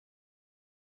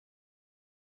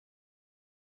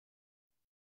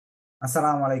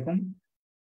আসসালামু আলাইকুম।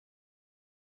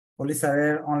 পলি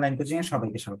স্যারের অনলাইন কোচিং এ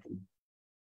সবাইকে স্বাগত।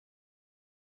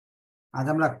 আজ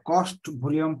আমরা কস্ট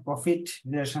ভলিউম প্রফিট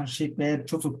রিলেশনশিপের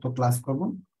চতুর্থ ক্লাস করব।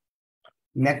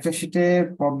 লেকচার শিটে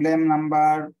প্রবলেম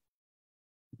নাম্বার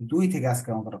 2 থেকে আজকে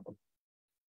অঙ্কটা করব।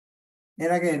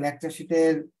 এর আগে লেকচার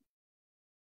শিটের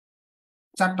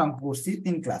 4টা অঙ্ক করছি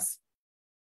 3 class.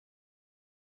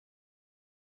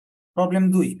 Problem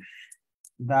 2,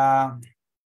 the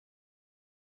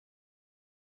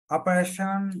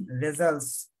operation results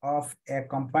of a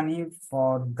company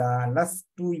for the last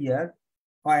 2 years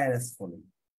were as following.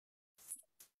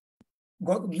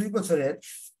 গত 2 বছরের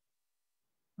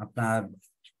আপনার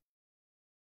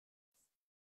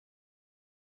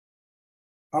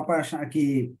অপারেশন কি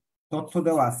তথ্য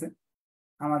দেওয়া আছে।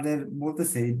 আমাদের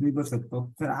বলতেছে 2 বছর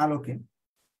তথ্যের আলোকে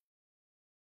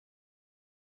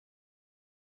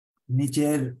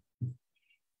নিচের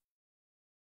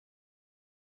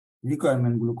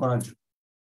রিকোয়ারমেন্ট গুলো করার জন্য।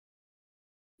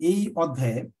 এই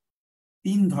অধ্যায়ে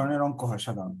 3 ধরনের অঙ্ক হয়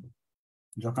সাধারণত।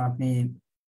 যখন আপনি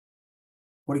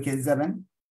পরীক্ষা দিতে যাবেন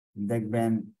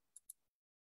দেখবেন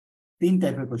 3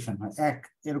 টাইপের কোয়েশ্চেন হয়। এক,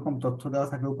 এরকম তথ্য দেওয়া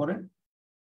থাকে উপরে,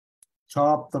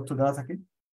 সব তথ্য দেওয়া থাকে,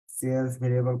 সেলস,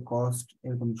 ভেরিয়েবল কস্ট,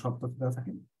 এরকম সব তথ্য দেওয়া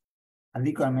থাকে, আর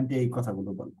রিকোয়ারমেন্টে এই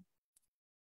কথাগুলো বলবো।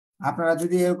 আপনারা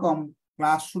যদি এরকম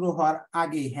ক্লাস শুরু হওয়ার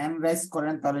আগে হ্যান্ড রাইজ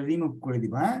করেন তাহলে রিমুভ করে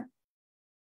দিব। হ্যাঁ,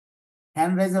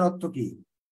 হ্যান্ড রাইজের অর্থ কি?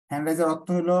 হ্যান্ড রাইজের অর্থ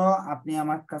হলো আপনি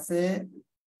আমার কাছে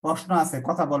প্রশ্ন আছে,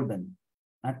 কথা বলবেন।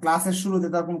 আর ক্লাসের শুরুতে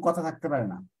তার কোনো কথা থাকতে পারে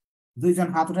না। 2 জন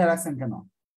হাত উঠে রাখছেন কেন?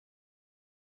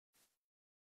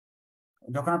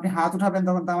 যখন আপনি হাত উঠাবেন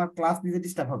তখন তো আমার ক্লাস নিতে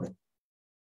ডিস্টার্ব হবে।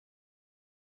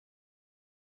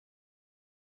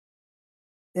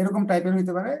 এরকম টাইপের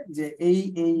হইতে পারে যে এই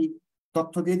এই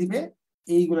তথ্য দিয়ে দিবে,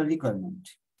 এইগুলো রিকোয়ারমেন্ট।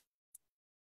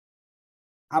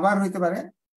 আবার হইতে পারে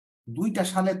 2টা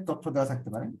সালের তথ্য দেওয়া থাকতে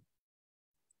পারে,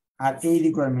 আর এই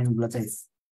রিকোয়ারমেন্ট গুলো চাইছে।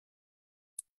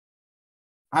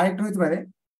 আরেকটা হইতে পারে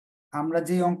আমরা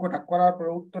যে অঙ্কটা করার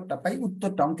পরে উত্তরটা পাই,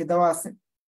 উত্তরটা অঙ্কে দেওয়া আছে,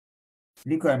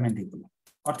 রিকোয়ারমেন্ট এগুলো।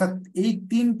 অর্থাৎ এই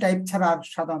 3 টাইপ ছাড়া আর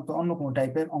সাধারণত অন্য কোনো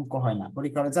টাইপের অঙ্ক হয় না।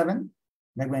 পরীক্ষা যাবেন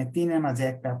দেখবেন 3-এর মাঝে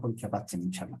একটা পরীক্ষা পাচ্ছেন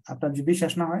ইনশাল্লাহ। আপনার যদি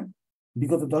বিশ্বাস না হয়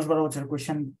বিগত 10-12 বছরের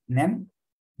কোয়েশ্চেন নেন,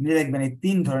 নিয়ে দেখবেন এই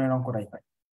 3 ধরনের অঙ্কটাই হয়।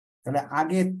 তাহলে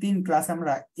আগে 3 ক্লাস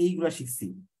আমরা এইগুলা শিখছি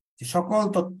যে সকল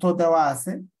তথ্য দেওয়া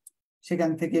আছে,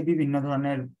 সেখান থেকে বিভিন্ন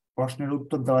ধরনের প্রশ্নের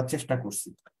উত্তর দেওয়ার চেষ্টা করছি।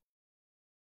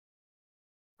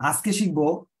 আজকে শিখবো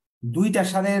 2টা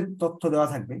সালের তথ্য দেওয়া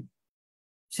থাকবে,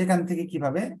 সেখান থেকে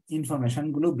কিভাবে ইনফরমেশন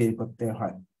গুলো বের করতে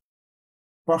হয়।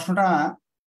 প্রশ্নটা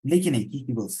লিখে নেই কি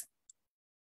কি বলছে।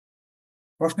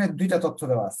 প্রশ্নের 2টা তথ্য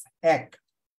দেওয়া আছে। এক,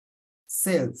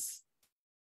 সেলস।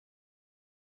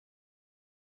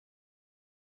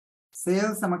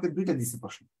 সেলস আমাকে 2টা দিছে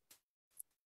প্রশ্ন।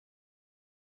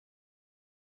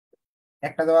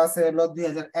 একটা দেওয়া আছে হলো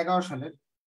 2011 সালের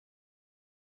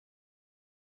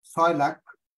 6 লাখ,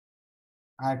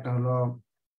 আর একটা হলো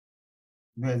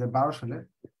 2012 সালের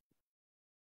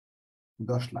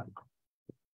 10 লাখ।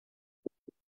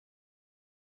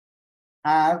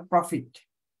 আর প্রফিট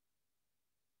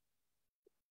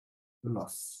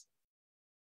লস।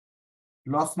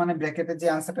 লস মানে ব্র্যাকেটে যে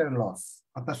আনসারটা লস,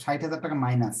 অর্থাৎ 60,000 টাকা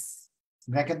মাইনাস,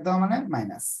 ব্র্যাকেট দেওয়া মানে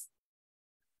মাইনাস।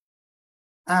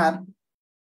 আর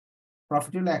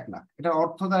প্রফিট হলো 1 লাখ। এটা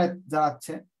অর্থ দ্বারা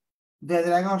দাঁড়াচ্ছে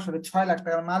 2011 সালে 6 লাখ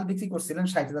টাকার মাল বিক্রি করছিলেন,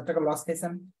 60,000 টাকা লস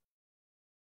খাইছেন।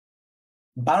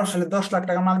 12 সালে 10 লাখ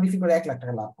টাকা মাল বিক্রি করে 1 লাখ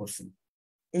টাকা লাভ করছেন।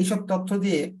 এইসব তথ্য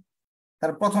দিয়ে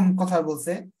তার প্রথম কথা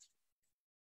বলছে,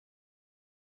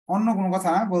 অন্য কোনো কথা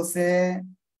না, বলছে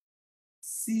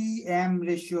সিএম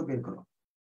রেশিও বের করো।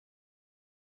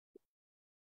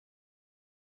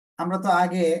 আমরা তো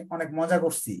আগে অনেক মজা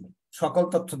করছি, সকল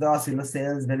তথ্য দেওয়া ছিল,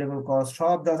 সেলস, ভেরিয়েবল কস্ট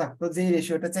সব দেওয়া থাকতো, যে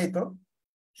রেশিওটা চাইতো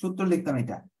সূত্র লিখতাম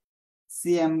এটা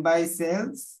সিএম বাই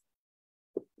সেলস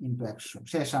ইন্টু 100,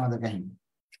 শেষ আমাদের কাহিনী,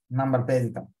 নাম্বার পেয়ে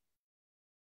যেতাম।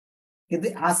 কিন্তু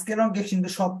আজকের অঙ্কে কিন্তু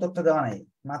সব তথ্য দেওয়া নাই,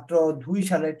 মাত্র 2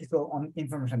 সালের কিছু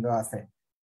ইনফরমেশন দেওয়া আছে।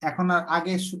 এখন আর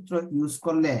আগের সূত্র ইউজ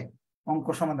করলে অঙ্ক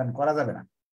সমাধান করা যাবে না।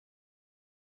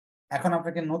 এখন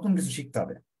আপনাকে নতুন কিছু শিখতে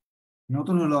হবে।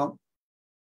 নতুন হলো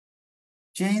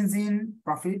change in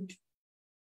profit,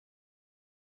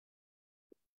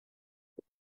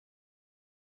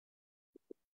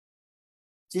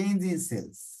 change in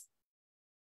sales,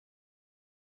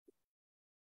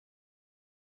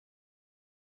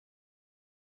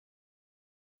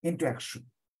 into 100।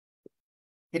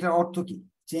 এটার অর্থ কি?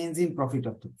 চেঞ্জ ইন প্রফিট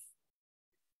অর্থ কি?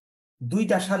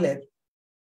 2টা সালের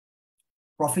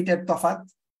প্রফিটের তফাৎ,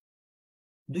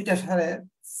 2টা সালের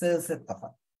সেলস এর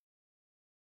তফাৎ,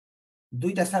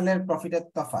 2টা সালের প্রফিটের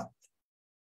তফাৎ।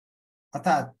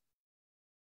 অর্থাৎ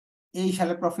এই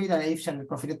সালের প্রফিট আর এই সালের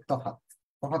প্রফিটের তফাৎ,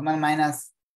 তফাৎ মানে মাইনাস,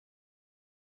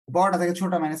 বড়টা থেকে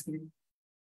ছোট মাইনাস করি।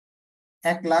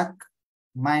 1,00,000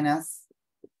 মাইনাস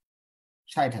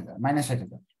 60,000 মাইনাস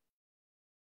 60,000,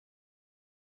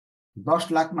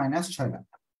 10,00,000 মাইনাস 6,00,000।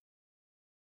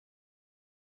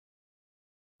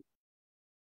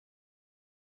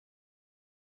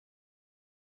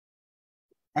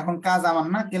 এখন কাজ আমার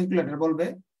না, ক্যালকুলেটর বলবে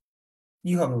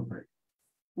কি হবে। উপরে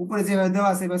উপরে যেভাবে দেওয়া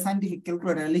আছে এবার সাইন্টিফিক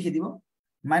ক্যালকুলেটরে লিখে দিব।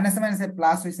 মাইনাসে মাইনাসে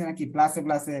প্লাস হয়েছে নাকি, প্লাসে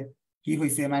প্লাসে কি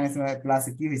হয়েছে, মাইনাসে প্লাসে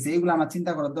কি হয়েছে, এগুলো আমার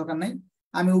চিন্তা করার দরকার নাই।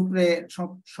 আমি উপরে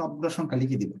সবগুলো সংখ্যা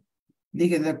লিখে দিব।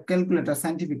 লিখে দিলে ক্যালকুলেটর,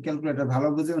 সাইন্টিফিক ক্যালকুলেটর ভালো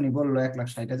বুঝে উনি বললো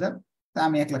 1,60,000, তা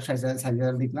আমি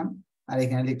 1,60,000 লিখলাম। আর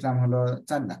এখানে লিখলাম হলো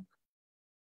 4,00,000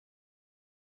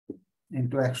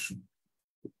 ইন্টু 100।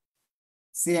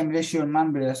 সিএম রেশিওর মান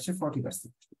বেড়ে আসছে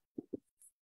 40%।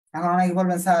 এখন অনেকে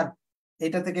বলবেন স্যার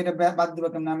এটা থেকে এটা বাদ দিব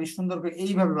কেমন? আমি সুন্দর করে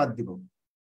এইভাবে বাদ দিব।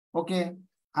 ওকে,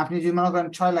 আপনি যদি মনে করেন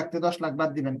 6,00,000 থেকে 10,00,000 বাদ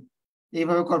দিবেন,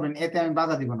 এইভাবে করবেন, এতে আমি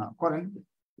বাধা দিব না, করেন।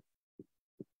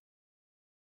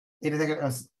 এটা থেকে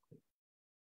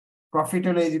প্রফিট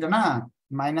হলো এই যেটা না,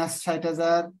 মাইনাস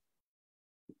 60,000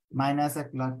 মাইনাস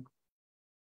 1,00,000,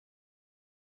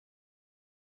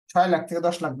 6,00,000 থেকে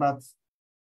 10,00,000 বাদ,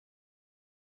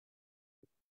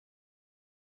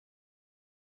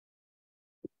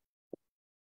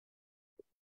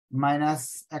 মাইনাস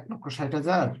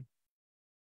 1,60,000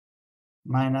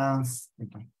 মাইনাস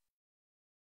এটা,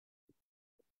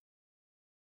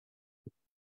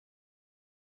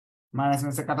 মাইনাস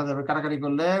মাইনাসে কাটা যাবে, কাটাকাটি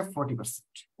করলে 40%।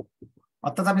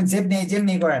 অর্থাৎ আপনি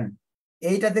যেমনি করেন,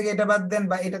 এইটা থেকে এটা বাদ দেন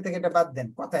বা এটা থেকে এটা বাদ দেন,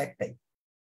 কথা একটাই।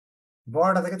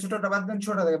 বড়টা থেকে ছোটটা বাদ দেন,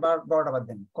 ছোটটা থেকে বড়টা বাদ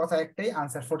দেন, কথা একটাই,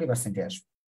 আনসার 40% আসবে।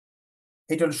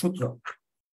 এটা হলো সূত্র।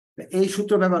 এই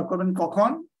সূত্র ব্যবহার করবেন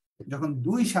কখন? যখন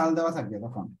 2 সাল দেওয়া থাকবে,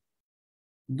 তখন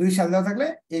 2 সাল দেওয়া থাকলে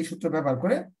এই সূত্র ব্যবহার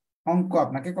করে অঙ্ক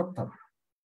আপনাকে করতে হবে।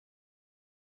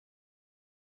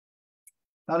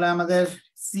 তাহলে আমাদের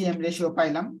সিএম রেশিও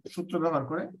পাইলাম সূত্র ব্যবহার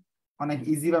করে, অনেক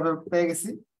ইজি ভাবে পেয়ে গেছি।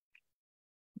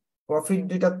 প্রফিট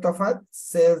দুইটার তফাৎ,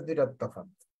 সেলস দুইটার তফাৎ।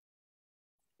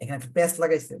 এখানে একটা প্যাচ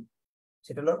লাগাইছে,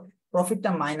 সেটা হলো প্রফিটটা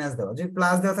মাইনাস দেওয়া। যদি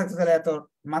প্লাস দেওয়া থাকতো তাহলে এত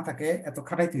মাথাকে এত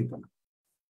খাটাইতে হইতো না।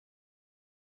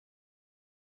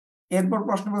 এরপর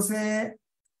প্রশ্ন বলছে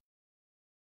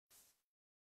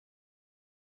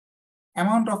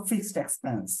amount of fixed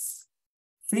expense.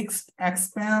 Fixed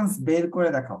expense বের করে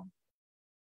দেখাও।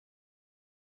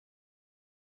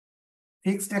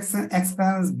 ফিক্সড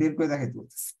এক্সপেন্স বের করে দেখাইতে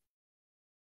বলতেছে।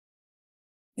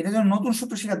 এটার জন্য নতুন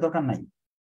সূত্র শেখার দরকার নাই,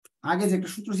 আগে যে একটা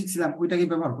সূত্র শিখছিলাম ওইটাকে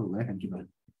ব্যবহার করবো। এখন কিভাবে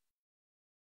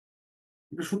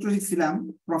একটা সূত্র শিখছিলাম,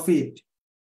 profit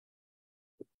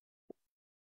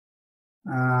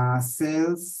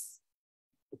sales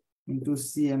into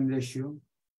CM ratio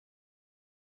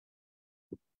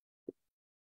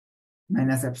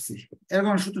minus FC,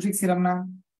 এরকম সূত্র শিখছিলাম না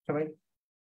সবাই?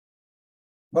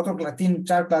 গত ক্লাস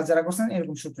 3-4 ক্লাস যারা করছেন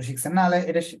এরকম সূত্র শিখছেন, না হলে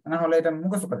এটা না হলে এটা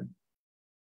মুখস্থ করেন।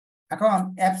 এখন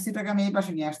এফসিটাকে আমি এই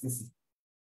পাশে নিয়ে আসতেছি,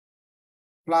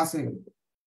 প্লাস হয়ে গেল,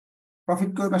 প্রফিট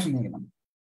কে ওই পাশে নিয়ে গেলাম।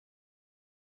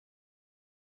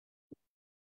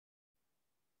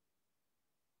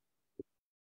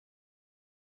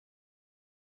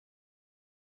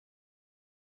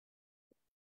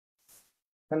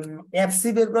 এফসি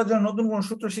বের করার জন্য নতুন কোন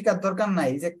সূত্র শেখার দরকার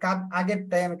নাই, যে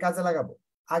আগেরটাই আমি কাজে লাগাবো,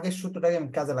 আগের সূত্রটাকে আমি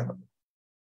কাজে লাগাবো।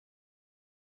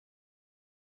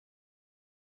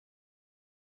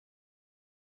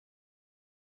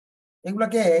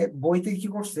 এগুলাকে বইতে কি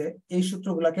করছে, এই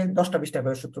সূত্রগুলাকে 10টা-20টা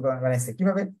করে সূত্র বানাইছে।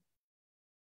 কিভাবে?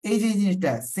 এই যে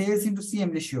জিনিসটা সেলস ইন্টু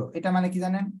সিএম রেশিও, এটা মানে কি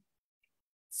জানেন?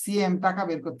 সিএম টাকা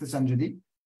বের করতে চান যদি,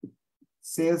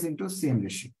 সেলস ইন্টু সিএম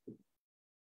রেশিও,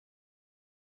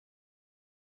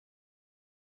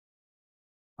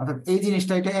 অর্থাৎ এই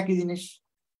জিনিসটা এটা একই জিনিস।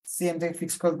 সিএম থেকে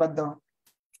ফিক্সড কস্ট বাদ দেওয়া,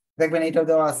 দেখবেন এটাও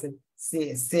দেওয়া আছে,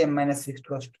 সিএম মাইনাস ফিক্সড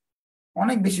কস্ট।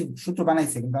 অনেক বেশি সূত্র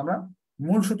বানাইছে, কিন্তু আমরা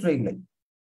মূল সূত্র এগুলাই।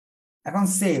 এখন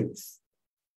সেলস,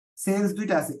 সেলস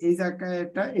দুইটা আছে, এই জায়গায়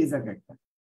একটা, এই জায়গায় একটা।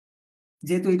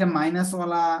 যেহেতু এটা মাইনাস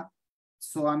ওয়ালা,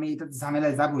 সো আমি এটা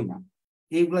ঝামেলায় যাবই না,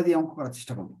 এইগুলা দিয়ে অঙ্ক করার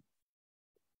চেষ্টা করবো।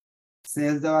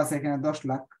 সেলস দেওয়া আছে এখানে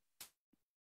 10,00,000,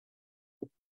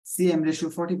 সিএম রেশিও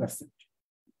 40%,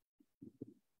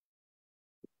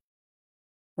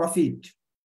 প্রফিট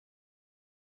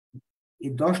এই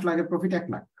 10,00,000-এর প্রফিট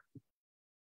 1,00,000,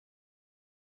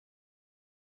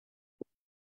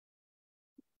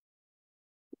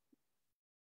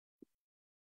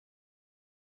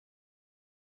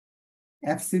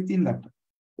 এফসি 3,00,000 টাকা।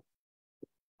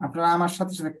 আপনারা আমার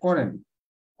সাথে সাথে করেন,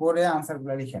 করে আনসার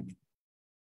গুলা লিখেন।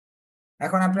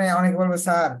 এখন আপনি অনেকে বলবে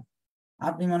স্যার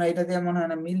আপনি মনে হয় এটা দিয়ে মনে হয়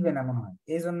না মিলবে না, মনে হয়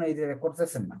এই জন্য এই যে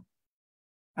করতেছেন না।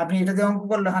 আপনি এটা দিয়ে অঙ্ক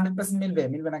করলে 100% মিলবে,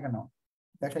 মিলবে না কেন?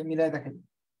 দেখাই, মিলাই দেখাই।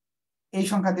 এই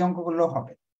সংখ্যা দিয়ে অঙ্ক করলেও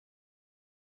হবে।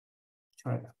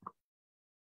 6 লাখ।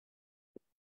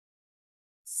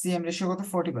 সিএম রেশিও কত?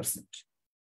 40%।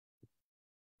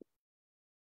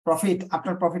 প্রফিট,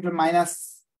 আপনার প্রফিট মাইনাস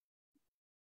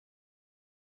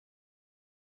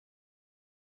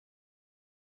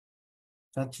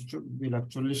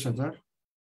 2,40,000,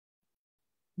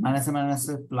 মাইনাসে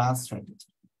মাইনাসে প্লাস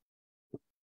 60,000।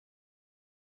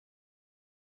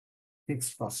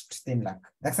 Fixed cost 3 lakh.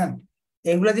 দেখছেন,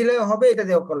 এগুলো দিলে হবে, এটা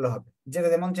দিয়েও করলে হবে, যেটা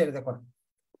যেমন চাইলে করেন।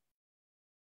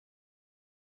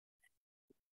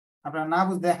 আপনারা না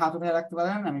বুঝতে হাত উঠে রাখতে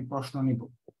পারেন, আমি প্রশ্ন নিব,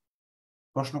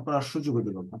 প্রশ্ন করার সুযোগ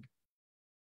দেব আপনাকে।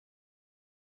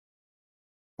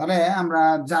 তাহলে আমরা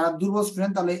যারা দুর্বল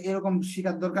স্টুডেন্ট, তাহলে এরকম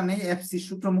শিখার দরকার নেই, এফসি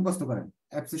সূত্র মুখস্থ করেন।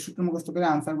 এফসি সূত্র মুখস্থ করে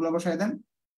আনসার গুলো বসাই দেন,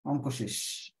 অঙ্ক শেষ।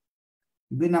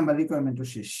 2 নাম্বার রিকোয়ারমেন্টও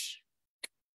শেষ।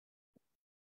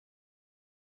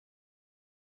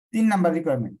 3 নাম্বার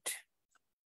রিকোয়ারমেন্ট।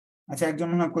 আচ্ছা, একজন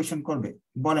মনে হয় কোয়েশ্চেন করবে,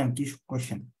 বলেন কি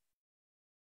কোয়েশ্চেন?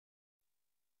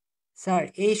 স্যার,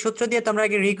 এই সূত্র দিয়ে তো আমরা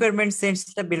আগে রিকোয়ারমেন্ট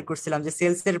সেলসটা বের করছিলাম যে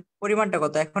সেলস এর পরিমাণটা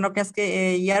কত, এখন আপনি আজকে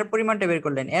ইয়ার পরিমাণটা বের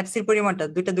করলেন, এফসির পরিমাণটা,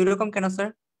 দুইটা দুই রকম কেন স্যার?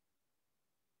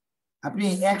 আপনি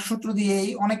এক সূত্র দিয়েই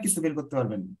অনেক কিছু বের করতে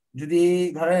পারবেন। যদি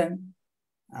ধরেন,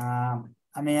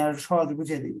 আমি আর সহজ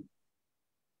বুঝিয়ে দিই।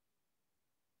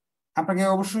 আপনাকে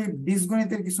অবশ্যই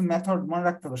বীজগণিতের কিছু মেথড মনে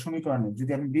রাখতে হবে সমীকরণের,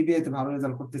 যদি আপনি বিবিএ তে ভালো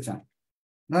রেজাল্ট করতে চান।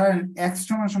 ধরেন এক্স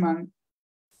সমান সমান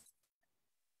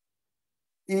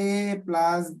এ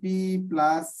প্লাস বি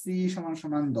প্লাস সি সমান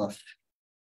সমান 10।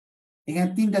 এখানে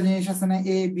 3টা জিনিস আছে না,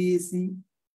 এ বি সি।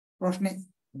 প্রশ্নে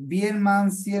বি এর মান,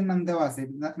 সি এর মান দেওয়া আছে,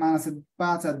 মান আছে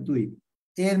 5 আর 2।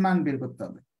 এর মান বের করতে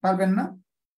হবে, পারবেন না?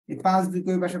 এই 5 2 কে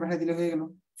ওই পাশে পাঠিয়ে দিলে হয়ে গেল।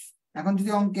 এখন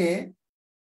যদি অঙ্কে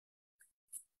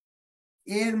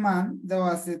এর মান দেওয়া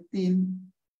আছে 3,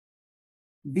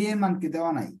 বি এর মান কি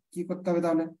দেওয়া নাই, কি করতে হবে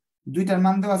তাহলে? 2টার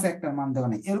মান দেওয়া আছে, 1টার মান দেওয়া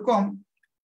নাই। এরকম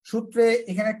সূত্রে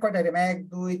এখানে কয়টা আইটেম? 1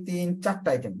 2 3 4টা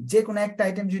আইটেম। যে কোনো একটা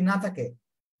আইটেম যদি না থাকে,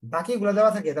 বাকিগুলো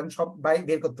দেওয়া থাকে, তাহলে সব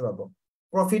বের করতে পারবো।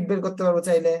 প্রফিট বের করতে পারবো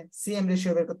চাইলে, সিএম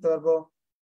রেশিও বের করতে পারবো,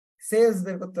 সেলস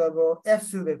বের করতে পারবো,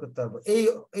 এফসিও বের করতে পারবো। এই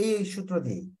এই সূত্র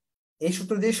দিয়ে, এই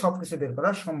সূত্র দিয়ে সবকিছু বের করা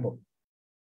সম্ভব।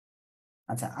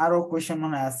 আচ্ছা, আরো কোয়েশ্চেন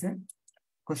মনে আছে?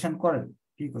 কোয়েশ্চেন করেন,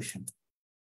 কি কোয়েশ্চেন?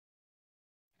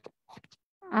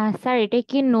 স্যার, এটা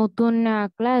কি নতুন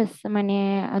ক্লাস, মানে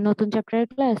নতুন চ্যাপ্টারের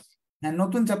ক্লাস? হ্যাঁ,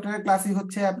 নতুন চ্যাপ্টারের ক্লাসই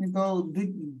হচ্ছে। আপনি তো দুই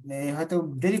হয়তো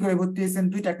দেরি করে ভর্তি হয়েছেন,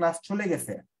 2টা ক্লাস চলে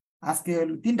গেছে। আজকে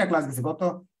 3টা ক্লাস গেছে। গত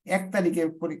 1 তারিখে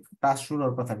ক্লাস শুরু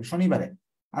হওয়ার কথা, শনিবারে।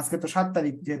 আজকে তো 7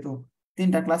 তারিখ, যেহেতু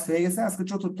 3টা ক্লাস হয়ে গেছে, আজকে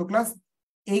 4র্থ ক্লাস।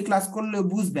 এই ক্লাস করলেও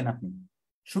বুঝবেন আপনি,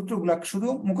 সূত্রগুলা শুধু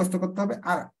মুখস্থ করতে হবে।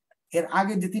 আর এর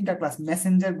আগে যে 3টা ক্লাস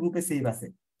মেসেঞ্জার গ্রুপে সেভ আছে।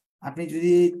 আপনি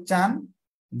যদি চান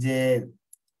যে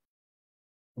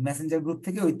মেসেঞ্জার গ্রুপ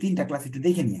থেকে ওই 3টা ক্লাস একটু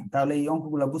দেখে নিয়ে, তাহলে এই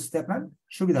অঙ্কগুলো বুঝতে আপনার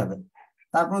সুবিধা হবে।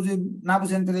 তারপর যদি না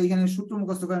বুঝেন, তাহলে এখানে সূত্র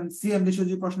মুখস্থ করেন। সিএম রেশিও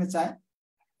যদি প্রশ্নে চায়,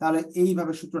 তাহলে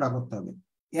এইভাবে সূত্রটা করতে হবে।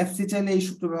 এফসি চাইলে এই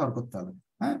সূত্র ব্যবহার করতে হবে।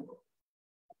 হ্যাঁ,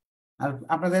 আর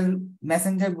আপনাদের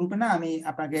মেসেঞ্জার গ্রুপে না, আমি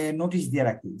আপনাকে নোটিশ দিয়ে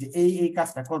রাখি যে এই এই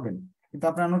কাজটা করবেন, কিন্তু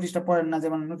আপনারা নোটিশটা পড়েন না।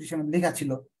 যেমন নোটিশে লেখা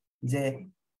ছিল যে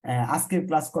আজকের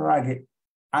ক্লাস করার আগে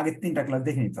আগের 3টা ক্লাস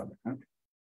দেখে নিতে হবে।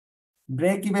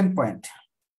 ব্রেক ইভেন পয়েন্ট,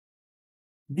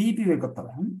 বিইপি বের করতে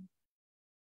হবে।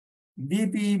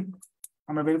 বিইপি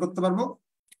আমরা বের করতে পারবো।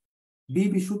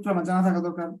 বিইপি সূত্র আমার জানা থাকা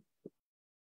দরকার।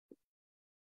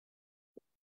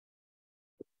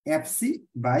 FC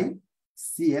by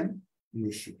CM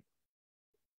ratio.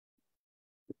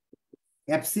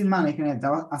 এফসির মান এখানে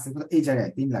দেওয়া আছে, এই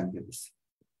জায়গায় 3 লাখ বের করছে।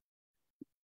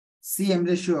 সিএম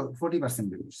রেশিও 40%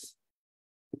 বের করছে।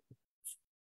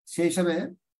 সেই হিসাবে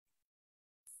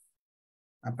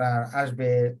আপনার আসবে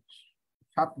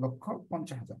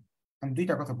 7,50,000। আমি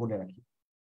 2টা কথা বলে রাখি,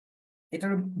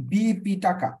 এটার বিইপি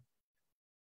টাকা,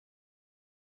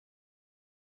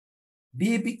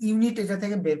 বিইপি ইউনিট এটা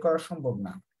থেকে বের করা সম্ভব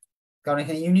না, কারণ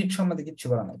এখানে ইউনিট সম্বন্ধে কিচ্ছু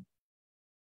বলা নাই।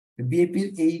 বিএপির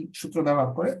এই সূত্র ব্যবহার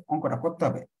করে অঙ্কটা করতে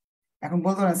হবে। এখন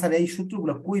বলতে পারেন, স্যার এই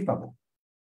সূত্রগুলো কই পাবো?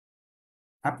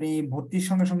 আপনি ভর্তির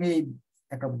সঙ্গে সঙ্গে এই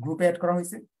একটা গ্রুপে অ্যাড করা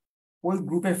হয়েছে, ওই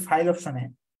গ্রুপের ফাইল অপশনে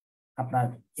আপনার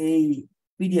এই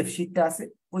পিডিএফ শিটটা আছে,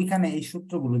 ওইখানে এই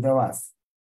সূত্রগুলো দেওয়া আছে।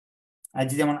 আর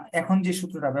যেমন এখন যে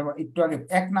সূত্রটা ব্যবহার, একটু আগে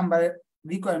 1 নাম্বারের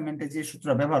রিকোয়ারমেন্টে যে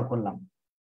সূত্রটা ব্যবহার করলাম,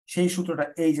 সেই সূত্রটা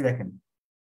এই যে দেখেন,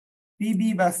 পিবি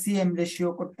বা সিএম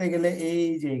রেশিও করতে গেলে এই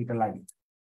যে এটা লাগে।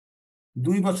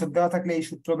 2 বছর দেওয়া থাকলে এই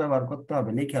সূত্র ব্যবহার করতে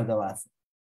হবে, লিখে দেওয়া আছে,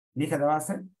 লিখে দেওয়া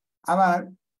আছে। আবার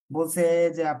বলছে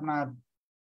যে আপনার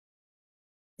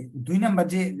 2 নাম্বার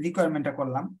যে রিকোয়ারমেন্টটা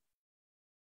করলাম,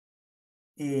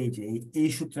 এই যে এই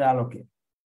সূত্রের আলোকে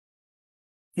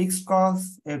ফিক্সড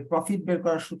কস্ট এর প্রফিট বের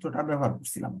করার সূত্রটা ব্যবহার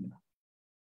করছিলাম আমরা।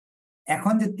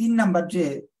 এখন যে 3 নাম্বার যে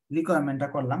রিকোয়ারমেন্টটা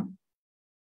করলাম,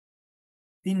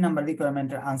 3 নাম্বার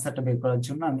রিকোয়ারমেন্টের আনসারটা বের করার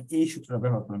জন্য আমি এই সূত্রটা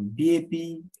ব্যবহার করলাম,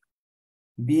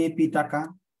 বিএপি টাকা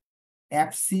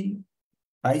এফসি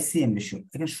বাই সিএম রেশিও।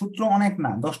 এখানে সূত্র অনেক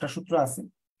না, 10টা সূত্র আছে।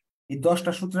 এই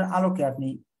 10টা সূত্রের আলোকে আপনি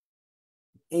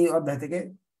এই অধ্যায় থেকে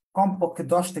কমপক্ষে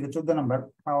 10 থেকে 14 নাম্বার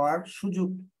পাওয়ার সুযোগ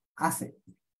আছে,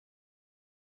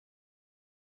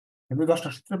 কিন্তু 10টা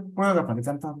সূত্রের প্রয়োগ আপনাকে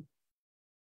জানতে হবে।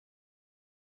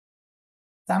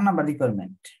 4 number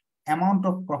requirement, amount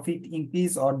of profit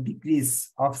increase or decrease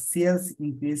of sales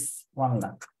increase 1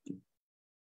 lakh.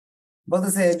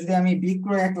 বলতেছে যদি আমি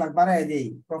বিক্রয় 1 লাখ বাড়ায় দেই,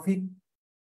 প্রফিট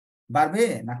বাড়বে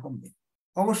না কমবে?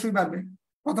 অবশ্যই বাড়বে।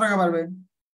 কত টাকা বাড়বে?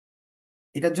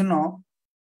 এটার জন্য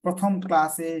প্রথম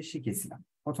ক্লাসে শিখেছিলাম,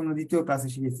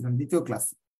 দ্বিতীয়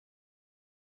ক্লাসে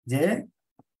যে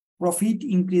প্রফিট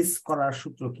ইনক্রিজ করার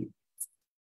সূত্র কি।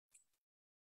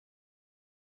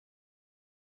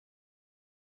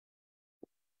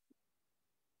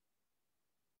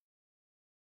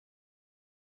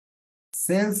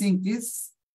 Sales increase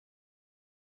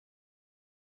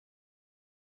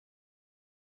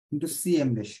into CM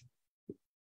ratio.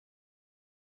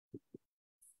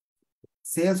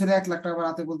 Sales এর 1 লাখ টাকা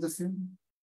বাড়াতে বলতেছে,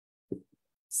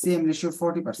 সিএম রেশিও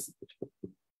 40%,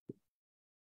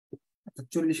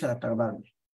 40,000 টাকা বাড়বে।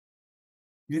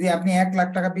 যদি আপনি 1 লাখ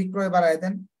টাকা বিক্রয় বাড়ায়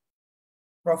দেন,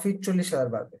 প্রফিট 40,000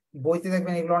 বাড়বে। বইতে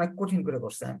দেখবেন এগুলো অনেক কঠিন করে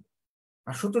করছে,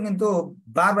 আর সূত্র কিন্তু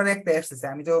বারবার একটা আসতেছে।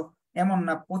 আমি তো এমন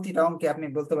না প্রতিটা অঙ্কে আপনি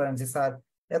বলতে পারেন যে স্যার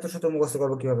এত সূত্র মুখস্থ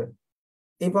করবো কিভাবে।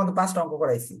 এই পর্যন্ত 5টা অঙ্ক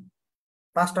করাইছি,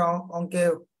 5টা অঙ্কে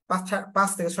 5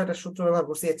 থেকে 6টা সূত্র ব্যবহার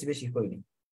করছি, এর চেয়ে বেশি করিনি।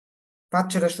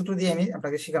 5-6টা সূত্র দিয়ে আমি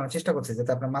আপনাকে শেখানোর চেষ্টা করছি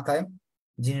যাতে আপনার মাথায়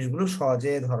জিনিসগুলো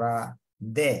সহজে ধরা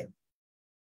দেয়।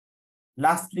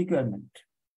 লাস্ট রিকোয়ারমেন্ট,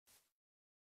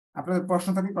 আপনাদের প্রশ্ন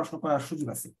থাকলে প্রশ্ন করার সুযোগ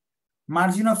আছে।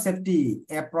 Margin of safety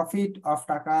A profit of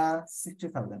টাকা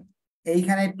 60,000।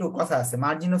 এইখানে একটু কথা আছে,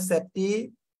 মার্জিন অফ সেফটি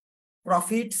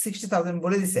প্রফিট 60,000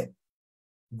 বলে দিছে,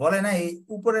 বলে না এই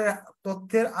উপরের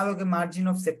তথ্যের আলোকে মার্জিন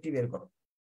অফ সেফটি বের করো।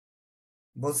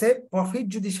 বলছে প্রফিট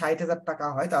যদি 60,000 টাকা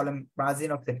হয় তাহলে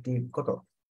মার্জিন অফ সেফটি কত।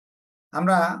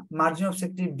 আমরা মার্জিন অফ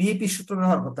সেফটি বিএপি সূত্র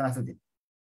ব্যবহার করতাম এতদিন,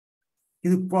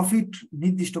 কিন্তু প্রফিট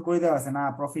নির্দিষ্ট করে দেওয়া আছে না,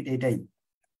 প্রফিট এটাই।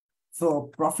 সো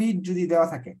প্রফিট যদি দেওয়া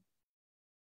থাকে,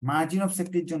 মার্জিন অফ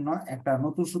সেফটির জন্য একটা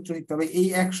নতুন সূত্র লিখতে হবে। এই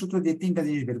এক সূত্র দিয়ে 3টা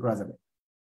জিনিস বের করা যাবে।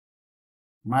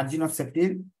 মার্জিন অফ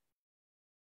সেফটির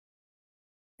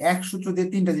এক সূত্র দিয়ে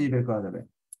 3টা জিনিস বের করা যাবে।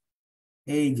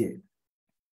 এই যে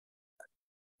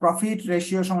প্রফিট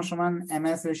রেশিও সমান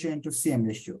MS ratio into CM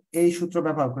ratio, এই সূত্র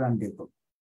ব্যবহার করে আমি বের করব।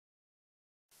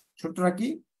 সূত্রটা কি?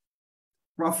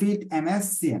 Profit MS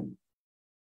CM.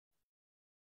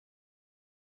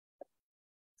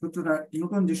 সূত্রটা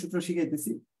নতুন যে সূত্র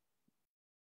শিখাইতেছি,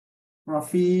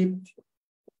 প্রফিট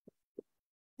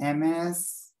এমএস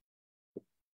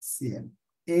সিএম,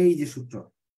 এই যে সূত্র।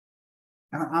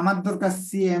 এখন আমার দরকার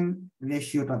সিএম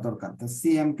রেশিওটা দরকার। তো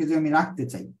সিএম কে যদি আমি রাখতে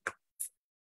চাই,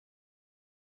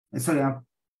 সরি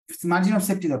মার্জিন অফ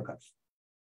সেফটি দরকার,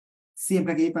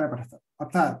 সিএমটাকে এই পারে পাঠাতে হবে।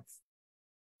 অর্থাৎ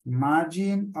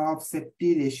মার্জিন অফ সেফটি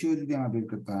রেশিও যদি আমার বের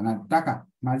করতে হয়, না টাকা,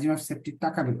 মার্জিন অফ সেফটি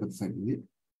টাকা বের করতে হয় যদি,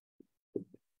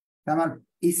 আমার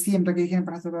এই সিএমটাকে এখানে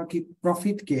পাঠাতে হবে কি,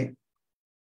 প্রফিটকে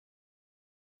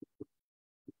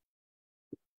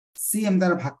সিএম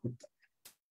দ্বারা ভাগ করতে হবে।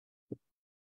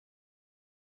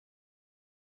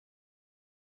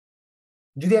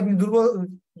 যদি আপনি দুর্বল,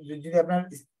 যদি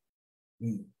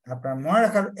আপনার মনে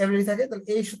রাখার এবিলিটি থাকে, তাহলে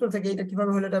এই সূত্র থেকে এটা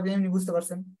কিভাবে হলো এটা আপনি বুঝতে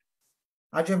পারছেন।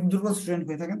 আর যদি আপনি দুর্বল স্টুডেন্ট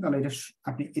হয়ে থাকেন তাহলে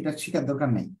এটা শেখার দরকার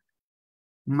নেই।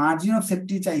 মার্জিন অফ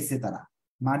সেফটি চাইছে তারা,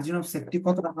 মার্জিন অফ সেফটি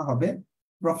কত টাকা হবে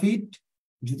প্রফিট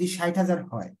যদি 60,000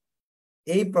 হয়।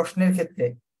 এই প্রশ্নের ক্ষেত্রে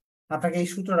আপনাকে এই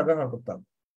সূত্রটা ব্যবহার করতে হবে।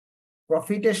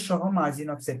 প্রফিটের সহ মার্জিন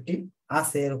অফ সেফটি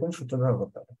আছে এরকম সূত্র ব্যবহার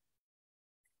করতে হবে।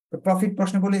 তো প্রফিট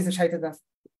প্রশ্ন বলে দিয়েছে 60,000,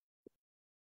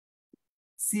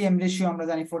 সিএম রেশিও আমরা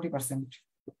জানি 40%,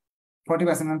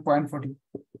 40% মানে 0.40।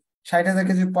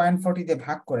 60,000কে যদি 0.40 দিয়ে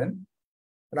ভাগ করেন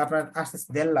তাহলে আপনার আসতে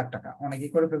 1.5 লাখ টাকা।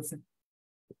 অনেকেই করে ফেলছেন।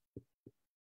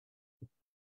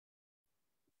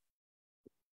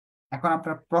 এখন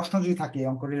আপনার প্রশ্ন যদি থাকে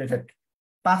অঙ্ক রিলেটেড,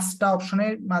 5টা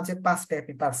অপশনের মাঝে 5টা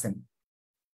আপনি পারছেন,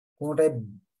 কোনোটাই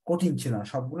কঠিন ছিল না,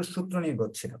 সবগুলো সূত্র নির্ভর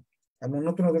ছিল এবং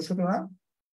নতুন নতুন সূত্র না,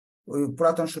 ওই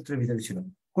পুরাতন সূত্রের ভিতরে ছিল।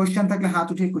 কোয়েশ্চেন থাকলে হাত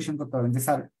উঠিয়ে কোয়েশ্চেন করতে পারবেন যে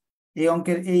স্যার এই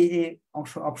অঙ্কের এই এই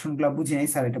অপশন গুলা বুঝে নেই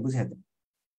স্যার, এটা বুঝে দেন।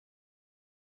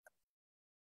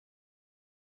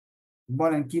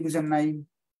 বলেন কি বুঝেন নাই?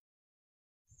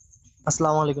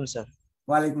 আসসালামু আলাইকুম স্যার।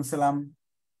 ওয়ালাইকুম সালাম।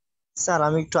 স্যার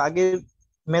আমি একটু আগে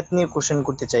ম্যাথ নিয়ে কোশ্চেন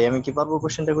করতে চাই, আমি কি পারবো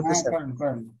কোশ্চেনটা করতে হ্যাঁ, স্যার? করেন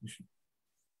করেন।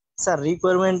 Sir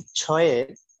requirement 6-এর,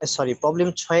 sorry problem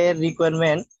 6-এর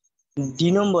requirement D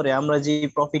নম্বরে আমরা যে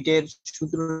প্রফিটের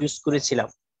সূত্র ইউজ করেছিলাম,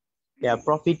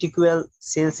 profit equal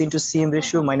sales into CM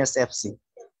ratio minus FC,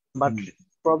 but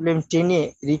problem 10-এ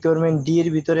requirement D এর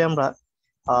ভিতরে আমরা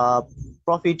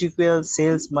profit equal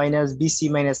sales minus BC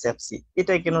minus FC,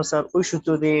 এটা কেন স্যার ওই সূত্র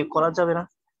দিয়ে করা যাবে না?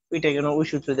 ওইটা কেন ওই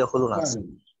সূত্র দিয়ে হলো না?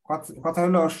 কথা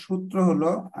হলো, সূত্র হলো,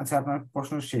 আচ্ছা আপনার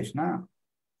প্রশ্ন শেষ না?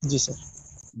 জি স্যার।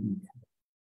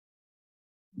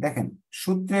 দেখেন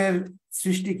সূত্রের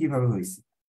সৃষ্টি কিভাবে হয়েছে,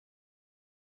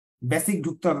 বেসিক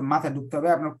ঢুকতে হবে, মাথায় ঢুকতে হবে,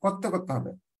 আপনার করতে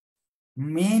হবে।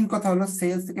 মেইন কথা হলো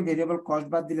সেলস থেকে ভেরিয়েবল কস্ট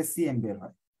বাদ দিলে সিএম বের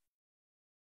হয়,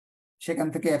 সেখান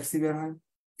থেকে এফসি বের হয়,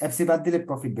 এফসি বাদ দিলে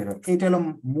প্রফিট বের হয়। এইটা হলো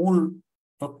মূল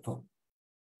তথ্য।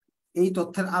 এই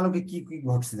তথ্যের আলোকে কি কি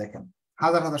ঘটছে দেখেন,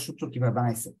 হাজার হাজার সূত্র কিভাবে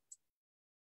বানাইছে।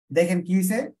 দেখেন কি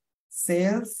হয়েছে,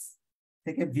 সেলস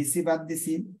থেকে ভিসি বাদ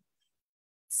দিছি,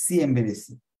 সিএম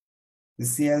বেরিয়েছে।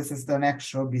 সেলস আছে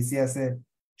 100, ভিসি আছে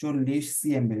 40,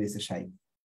 সিএম বেরিয়েছে 60,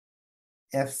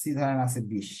 এফসি ধরেন আছে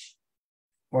 20,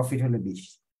 প্রফিট হলো 20।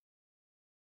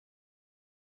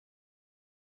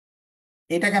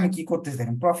 এটাকে আমি কি করতেছি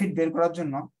দেখেন, প্রফিট বের করার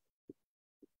জন্য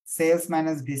sales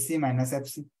minus VC minus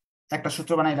FC একটা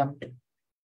সূত্র বানাইলাম।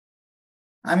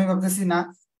 আমি ভাবতেছি না,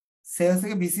 সেলস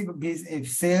থেকে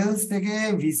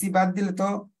ভিসি বাদ দিলে তো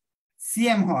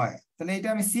সিএম হয়, তাহলে এটা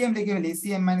আমি সিএম লিখে ফেলি,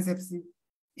 সিএম মাইনাস এফসি,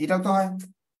 এটাও তো হয়।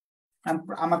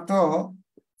 আমার তো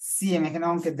সিএম এখানে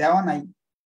অঙ্কে দেওয়া নাই।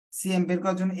 সিএম বের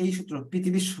করার জন্য এই সূত্র,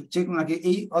 পৃথিবীর যে কোনো নাকি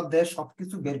এই অধ্যায়ে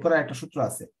সবকিছু বের করার একটা সূত্র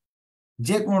আছে।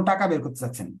 যে কোনো টাকা বের করতে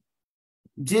চাচ্ছেন,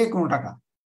 যে কোনো টাকা,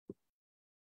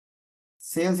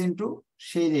 সেলস ইন্টু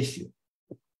সেই রেশিও।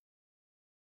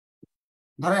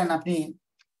 ধরেন আপনি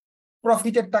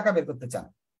প্রফিটের টাকা বের করতে চান,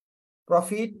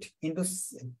 প্রফিট ইন্টু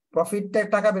প্রফিটের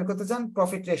টাকা বের করতে চান,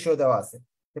 প্রফিট রেশিও দেওয়া আছে,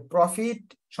 প্রফিট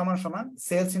সমান সমান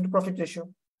সেলস ইন্টু প্রফিট রেশিও।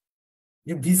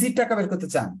 যে ভিসির টাকা বের করতে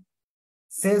চান,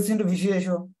 sales into VC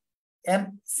ratio.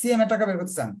 CM এর টাকা বের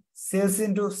করতে চান, সেলস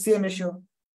ইন্টু সিএম রেশিও।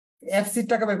 এফসির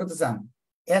টাকা বের করতে চান,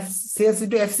 সেলস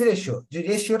ইন্টু এফসি রেশিও। যে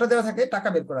রেশিওটা দেওয়া থাকে টাকা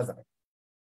বের করা যাবে।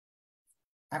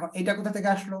 এখন এটা কোথা থেকে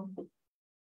আসলো,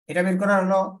 এটা বের করা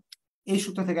হলো এই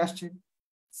সূত্র থেকে আসছে,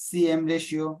 সিএম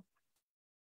রেশিও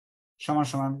সমান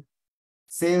সমান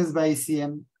sales by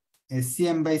CM,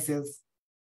 CM by sales,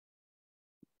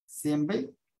 CM by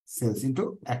sales into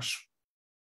 100।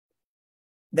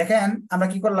 দেখেন আমরা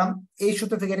কি করলাম, এই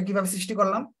সূত্র থেকে এটা কিভাবে সৃষ্টি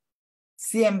করলাম,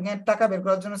 সিএম এর টাকা বের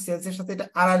করার জন্য সেলস এর সাথে এটা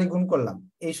আড়াআড়ি গুণ করলাম,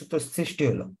 এই সূত্র সৃষ্টি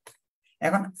হলো।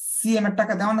 এখন সিএম এর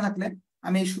টাকা দেওয়া না থাকলে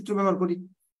আমি এই সূত্র ব্যবহার করি,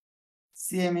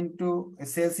 CM into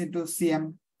sales into CM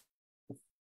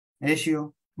ratio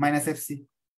minus FC.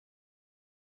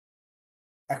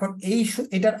 এখন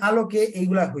এটার আলোকে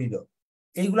এইগুলা হইল,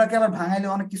 এইগুলাকে আবার ভাঙাইলে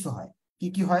অনেক কিছু হয়। কি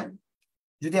কি হয়,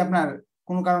 যদি আপনার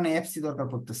কোনো কারণে এফসি দরকার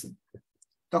পড়তেছে,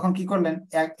 তখন কি করলেন,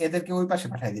 এদেরকে ওই পাশে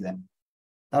পাঠিয়ে দিলেন,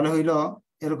 তাহলে হইল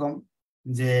এরকম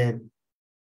যে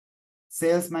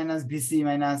sales minus VC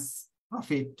minus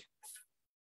profit.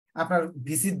 আপনার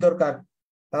ভিসির দরকার,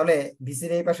 তাহলে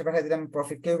ভিসির এই পাশে পাঠিয়ে দিলাম,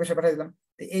 প্রফিটকে ওই পাশে পাঠিয়ে দিলাম।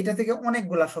 এইটা থেকে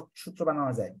অনেকগুলা সূত্র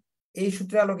বানানো যায়। এই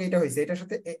সূত্রের আলোকে এটা হয়েছে, এটার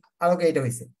সাথে আলোকে এটা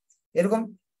হয়েছে। এরকম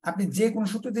আপনি যে কোনো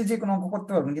সূত্র দিয়ে যে কোনো অঙ্ক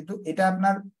করতে পারবেন, কিন্তু এটা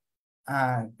আপনার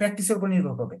প্র্যাকটিসের উপর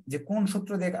নির্ভর করবে যে কোন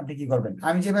সূত্র দিয়ে আপনি কি করবেন।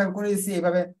 আমি যেভাবে করেছি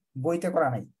এইভাবে বইতে করা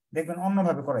নাই, দেখবেন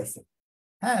অন্যভাবে করাইছে।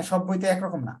 হ্যাঁ, সব বইতে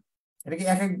একরকম না, এটাকে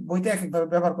এক এক বইতে এক একভাবে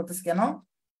ব্যবহার করতেছে। কেন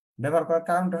ব্যবহার করার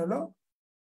কারণটা হলো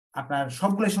আপনার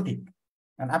সবগুলোই সঠিক,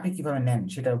 কারণ আপনি কিভাবে নেন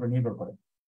সেটার উপর নির্ভর করে।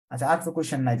 আচ্ছা, আর তো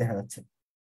কোয়েশ্চেন নাই দেখা যাচ্ছে।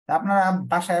 আপনারা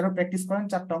বাসায় আরো প্র্যাকটিস করেন,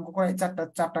 4টা অঙ্ক করে,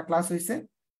 চারটা ক্লাস হয়েছে।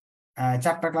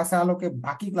 4টা ক্লাসের আলোকে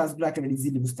বাকি ক্লাসগুলো একেবারে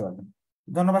ইজিলি বুঝতে পারবেন।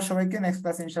 ধন্যবাদ সবাইকে, নেক্সট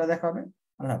ক্লাসে ইনশাআল্লাহ দেখা হবে।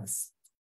 আল্লাহ হাফেজ।